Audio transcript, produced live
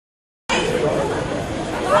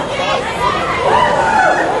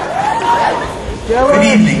Good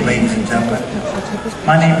evening, ladies and gentlemen.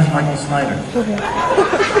 My name is Michael Snyder.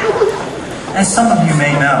 As some of you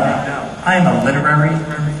may know, I am a literary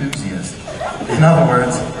enthusiast. In other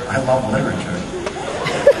words, I love literature.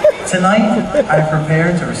 Tonight, I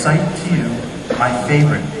prepared to recite to you my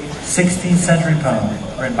favorite 16th century poem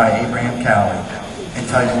written by Abraham Cowley,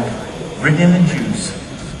 entitled Written in the Juice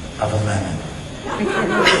of a Lemon.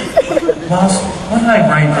 Whilst what I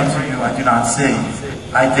write unto you I do not see,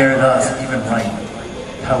 I dare thus even write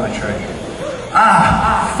poetry.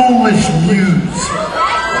 Ah, foolish muse!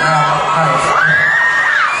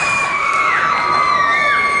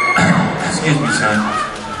 Excuse me, son.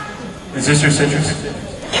 Is this your citrus?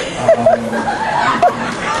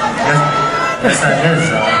 Yes, that is.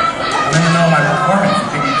 I'm in the middle of my performance. You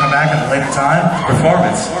think you come back at a later time?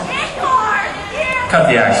 Performance? Cut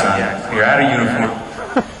the act, son. You're out of uniform.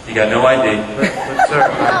 You got no ID. Sir.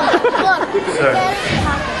 Sir.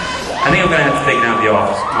 I think I'm going to have to take you down to the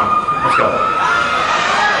office. Come on, let's go.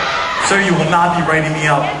 Sir, you will not be writing me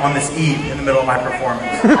up on this eve in the middle of my performance.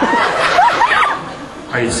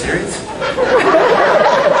 Are you serious?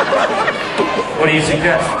 What do you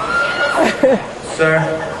suggest? Sir,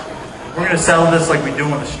 we're going to settle this like we do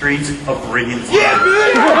on the streets of Brigands. Yeah,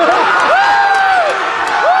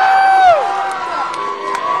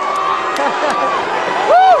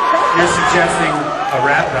 You're suggesting a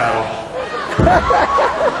rap battle.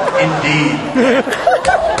 Indeed.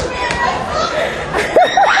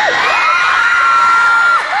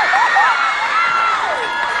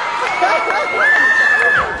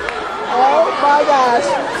 Oh my gosh.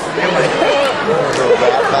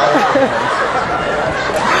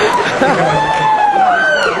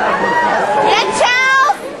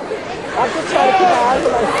 I'm just trying to keep my eyes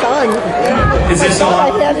on my son. Is this on? My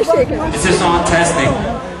hands are shaking. Is this on testing?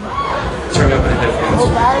 Turn me up in the headphones.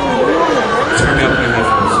 Turn me up in the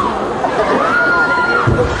headphones.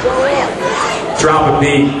 Drop a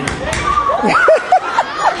beat.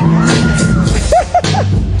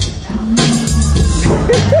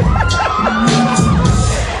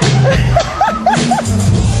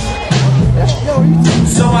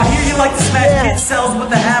 So I hear you like to smash kid cells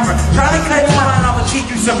with a hammer. Try to cut mine, I'm gonna teach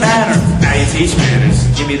you some manners. Now you teach manners.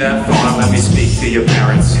 Give me that phone and let me speak to your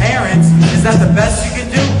parents. Parents? Is that the best you can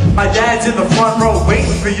do? My dad's in the front row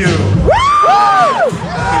waiting for you.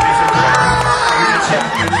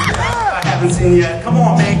 I haven't seen yet. Come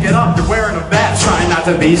on, man, get up. You're wearing a vest. Trying not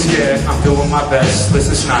to be scared. I'm doing my best.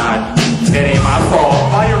 Listen, Snide. It ain't my fault.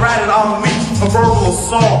 While you're at it, I'll unleash a verbal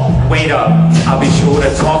assault. Wait up. I'll be sure to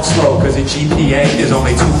talk slow, cause the GPA is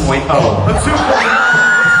only 2.0. A 2.0?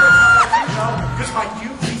 Because my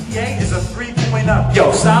GPA is a 3.0.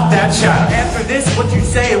 Yo, stop that chatter. After this, what you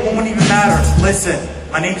say, it won't even matter. Listen,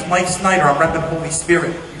 my name's Mike Snyder. I'm repping Holy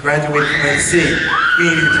Spirit. You graduated from NC. We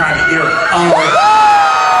ain't even trying to hear it.